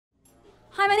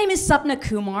Hi, my name is Sapna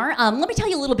Kumar. Let me tell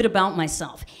you a little bit about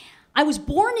myself. I was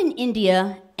born in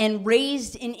India and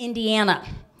raised in Indiana.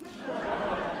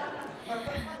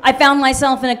 I found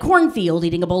myself in a cornfield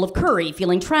eating a bowl of curry,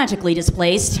 feeling tragically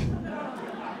displaced.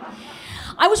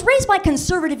 I was raised by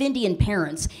conservative Indian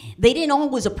parents. They didn't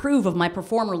always approve of my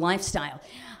performer lifestyle.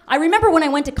 I remember when I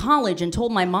went to college and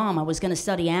told my mom I was going to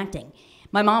study acting.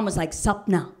 My mom was like,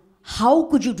 "Sapna, how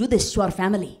could you do this to our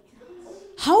family?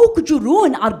 How could you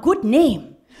ruin our good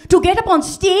name? To get up on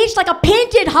stage like a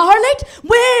painted harlot?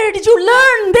 Where did you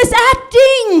learn this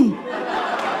acting?"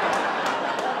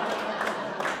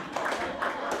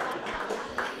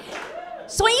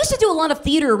 So I used to do a lot of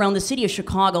theater around the city of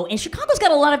Chicago, and Chicago's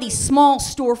got a lot of these small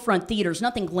storefront theaters,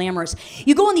 nothing glamorous.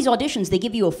 You go on these auditions, they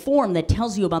give you a form that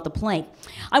tells you about the play.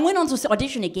 I went on to this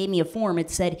audition, it gave me a form,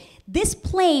 it said, "This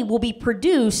play will be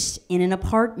produced in an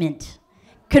apartment,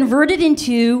 converted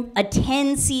into a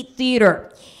 10-seat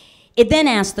theater." It then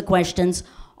asked the questions,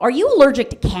 "Are you allergic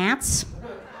to cats?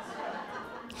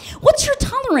 What's your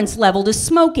tolerance level to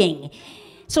smoking?"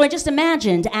 So I just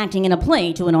imagined acting in a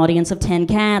play to an audience of 10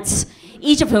 cats,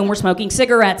 each of whom were smoking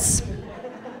cigarettes.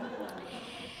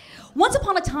 Once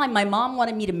upon a time, my mom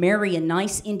wanted me to marry a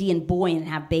nice Indian boy and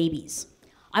have babies.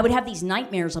 I would have these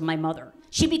nightmares of my mother.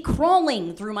 She'd be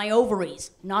crawling through my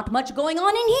ovaries. Not much going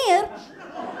on in here.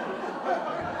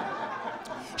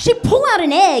 She'd pull out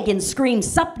an egg and scream,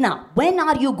 "Sapna, when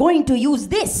are you going to use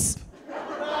this?"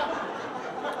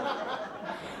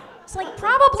 It's like,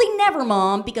 probably never,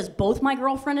 Mom, because both my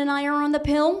girlfriend and I are on the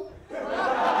pill.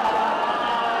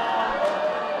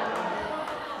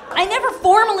 I never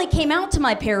formally came out to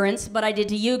my parents, but I did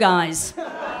to you guys.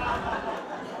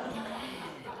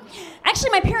 Actually,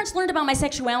 my parents learned about my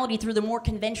sexuality through the more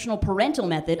conventional parental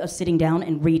method of sitting down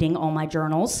and reading all my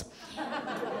journals.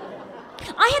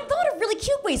 I had thought of really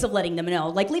cute ways of letting them know,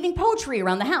 like leaving poetry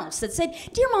around the house that said,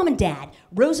 "Dear Mom and Dad,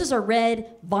 roses are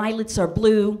red, violets are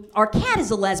blue, our cat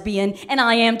is a lesbian, and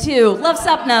I am too. Love,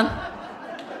 Sapna."